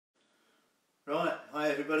Right, hi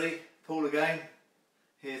everybody, Paul again,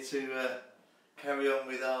 here to carry on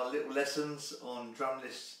with our little lessons on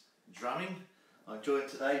drumless drumming. I'm joined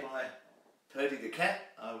today by Purdy the cat.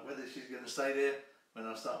 Whether she's going to stay there when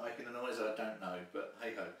I start making a noise, I don't know, but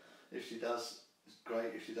hey ho, if she does, it's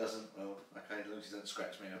great. If she doesn't, well, okay, as long as she doesn't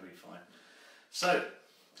scratch me, I'll be fine. So,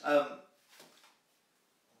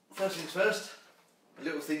 first things first, a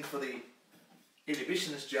little thing for the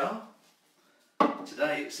inhibitionist jar.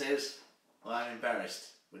 Today it says, I am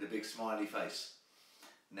embarrassed, with a big smiley face.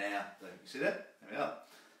 Now, you see that? There we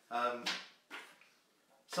are.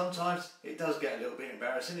 Sometimes it does get a little bit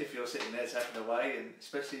embarrassing if you're sitting there tapping away, and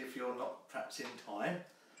especially if you're not perhaps in time,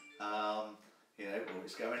 you know, or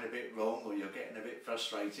it's going a bit wrong, or you're getting a bit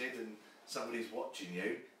frustrated and somebody's watching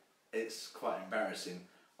you. It's quite embarrassing.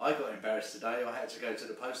 I got embarrassed today. I had to go to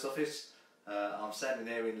the post office. I'm standing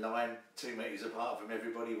there in line 2 metres apart from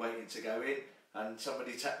everybody waiting to go in, and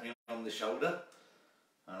somebody tapped me on the shoulder.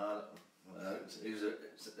 It was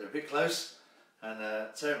a bit close, and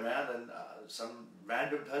turned around, and some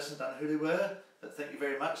random person, don't know who they were, but thank you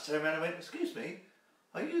very much, turned around and went, "Excuse me,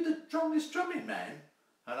 are you the Drumless Drumming man?"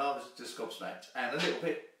 And I was just gobsmacked and a little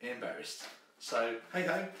bit embarrassed. So hey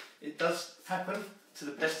ho, it does happen to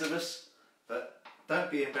the best of us, but don't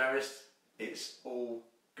be embarrassed, it's all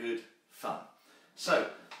good fun. So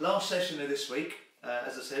last session of this week,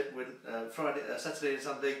 as I said, when Saturday and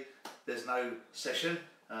Sunday there's no session.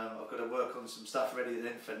 I've got to work on some stuff ready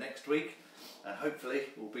then for next week, and hopefully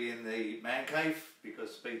we'll be in the man cave,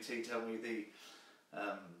 because BT told me the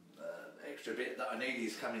extra bit that I need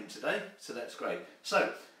is coming today, so that's great.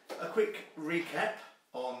 So a quick recap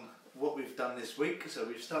on what we've done this week. So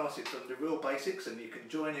we've started from the real basics, and you can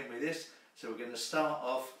join in with this. So we're going to start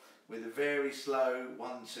off with a very slow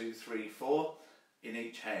 1, 2, 3, 4 in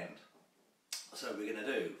each hand. So we're going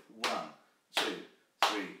to do 1, 2,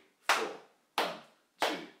 3, 4. 1,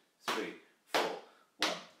 2, 3, 4.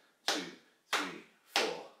 1, 2, 3, 4.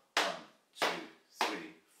 1, 2,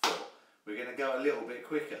 3, 4. We're going to go a little bit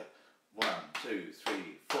quicker. 1, 2,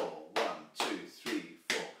 3, 4. 1, 2, 3,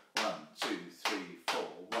 4. 1, 2, 3, 4.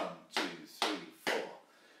 1, 2, 3, 4.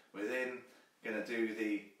 We're then going to do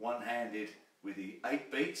the one-handed with the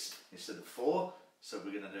 8 beats instead of 4. So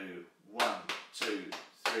we're going to do 1, 2,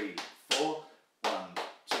 3, 4. 1,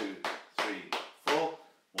 2, 3, 4.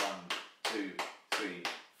 1, 2, 3,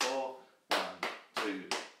 4. 1, 2,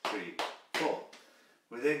 3, 4.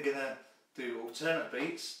 We're then going to do alternate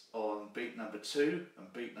beats on beat number 2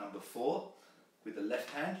 and beat number 4 with the left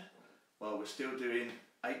hand, while we're still doing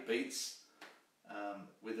 8 beats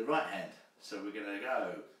with the right hand. So we're going to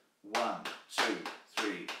go 1, 2,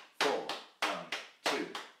 3, 4. 1, 2,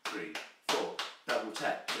 3, 4. Double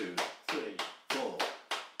tap. 2, 3, 4.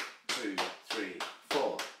 2, 3,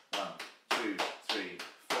 4. 1, 2, 3,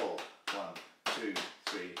 4. 1, 2,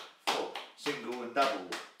 3, 4. Single and double.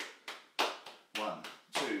 1,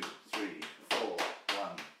 2, 3, 4.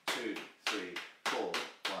 1, 2, 3, 4.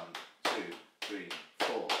 1, 2, 3,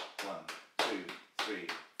 4. 1, 2, 3,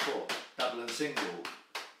 4. Double and single.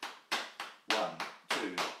 1,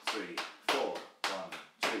 2, 3, 4. 1,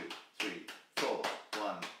 2, 3, 4.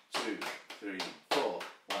 1, 2, 3, 4.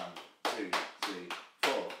 1, 2, 3,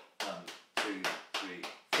 4. 1, 2, 3,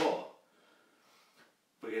 4.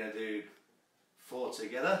 We're going to do 4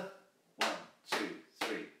 together. 1, 2,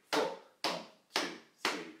 3, 4. 1, 2,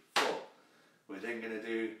 3, 4. We're then going to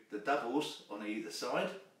do the doubles on either side.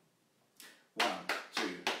 1,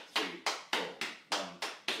 2, 3, 4. 1,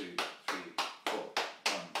 2, 3, 4.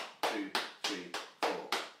 1, 2, 3, 4.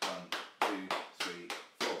 1, 2, 3,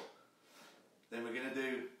 4. Then we're going to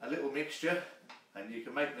do a little mixture, and you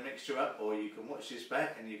can make the mixture up, or you can watch this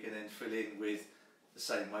back and you can then fill in with the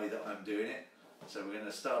same way that I'm doing it. So we're going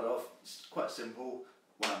to start off, it's quite simple.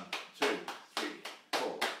 1, 2, 3,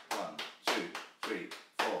 4. 1, 2, 3,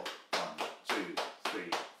 4. 1, 2, 3,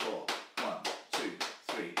 4. 1, 2,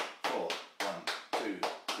 3, 4. 1, 2,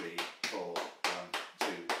 3, 4. 1,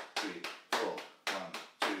 2, 3, 4. 1,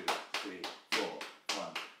 2, 3, 4.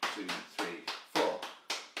 1, 2, 3, 4.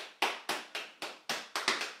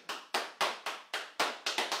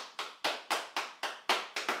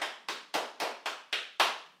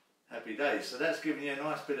 Happy days. So that's giving you a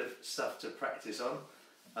nice bit of stuff to practice on.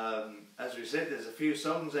 As we said, there's a few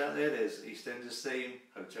songs out there. There's EastEnders Theme,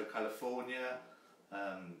 Hotel California,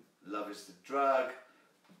 Love is the Drug,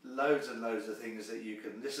 loads and loads of things that you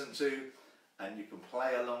can listen to and you can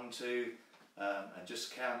play along to, and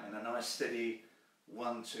just count in a nice steady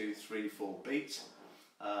 1, 2, 3, 4 beat.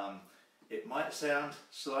 It might sound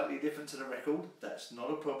slightly different to the record. That's not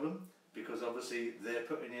a problem, because obviously they're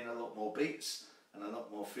putting in a lot more beats and a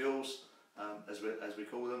lot more feels, as we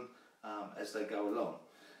call them, as they go along.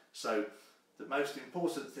 So the most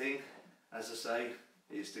important thing, as I say,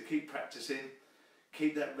 is to keep practicing,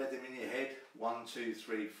 keep that rhythm in your head, 1, 2,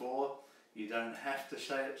 3, 4. You don't have to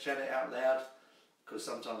shout it out loud, because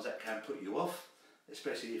sometimes that can put you off,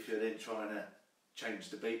 especially if you're then trying to change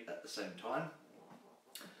the beat at the same time.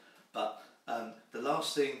 But the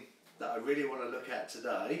last thing that I really want to look at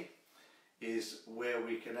today is where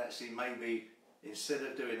we can actually maybe, instead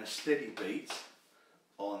of doing a steady beat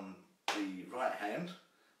on the right hand,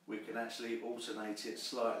 we can actually alternate it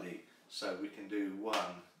slightly. So we can do 1,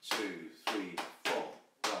 2, 3, 4,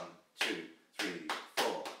 1, 2, 3,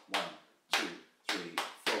 4, 1, 2, 3,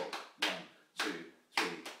 4, 1, 2, 3,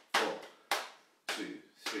 4, 2,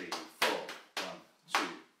 3, 4, 1, 2,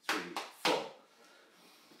 3, 4.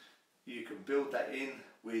 You can build that in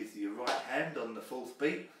with your right hand on the 4th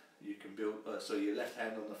beat. You can build, so your left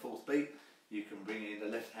hand on the 4th beat. You can bring in the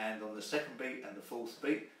left hand on the 2nd beat and the 4th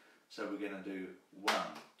beat. So we're going to do 1,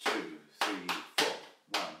 2, 3, 4,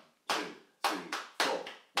 1, 2, 3, 4,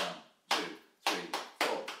 1, 2, 3,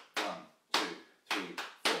 4, 1, 2, 3,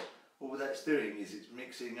 4. All that's doing is it's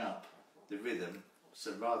mixing up the rhythm.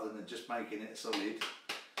 So rather than just making it solid,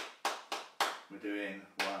 we're doing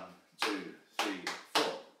 1, 2, 3, 4,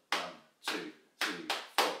 1, 2, 3,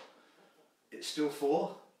 4. It's still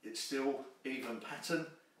 4. It's still even pattern.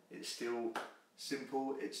 It's still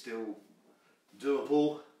simple. It's still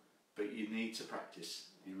doable. But you need to practice.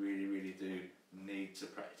 You really, really do need to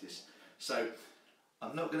practice. So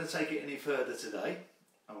I'm not going to take it any further today.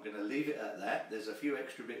 I'm going to leave it at that. There's a few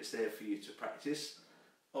extra bits there for you to practice.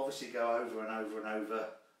 Obviously go over and over and over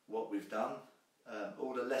what we've done.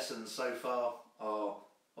 All the lessons so far are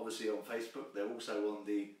obviously on Facebook. They're also on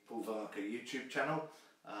the Paul Varker YouTube channel,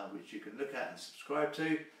 which you can look at and subscribe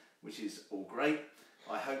to, which is all great.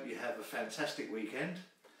 I hope you have a fantastic weekend.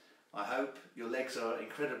 I hope your legs are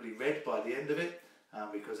incredibly red by the end of it,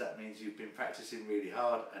 because that means you've been practicing really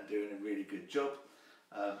hard and doing a really good job.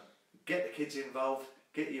 Get the kids involved,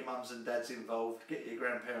 get your mums and dads involved, get your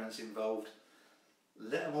grandparents involved.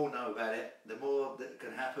 Let them all know about it. The more that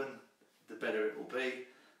can happen, the better it will be.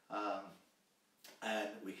 And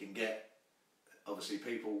we can get, obviously,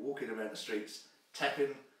 people walking around the streets,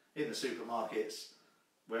 tapping in the supermarkets,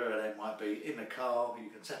 wherever they might be, in the car. You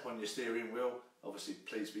can tap on your steering wheel. Obviously,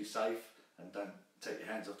 please be safe and don't take your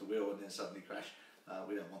hands off the wheel and then suddenly crash.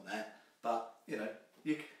 We don't want that. But, you know,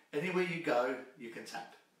 anywhere you go, you can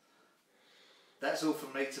tap. That's all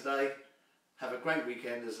from me today. Have a great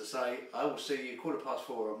weekend, as I say. I will see you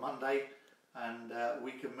 4:15 on Monday, and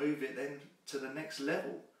we can move it then to the next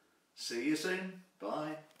level. See you soon.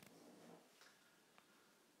 Bye.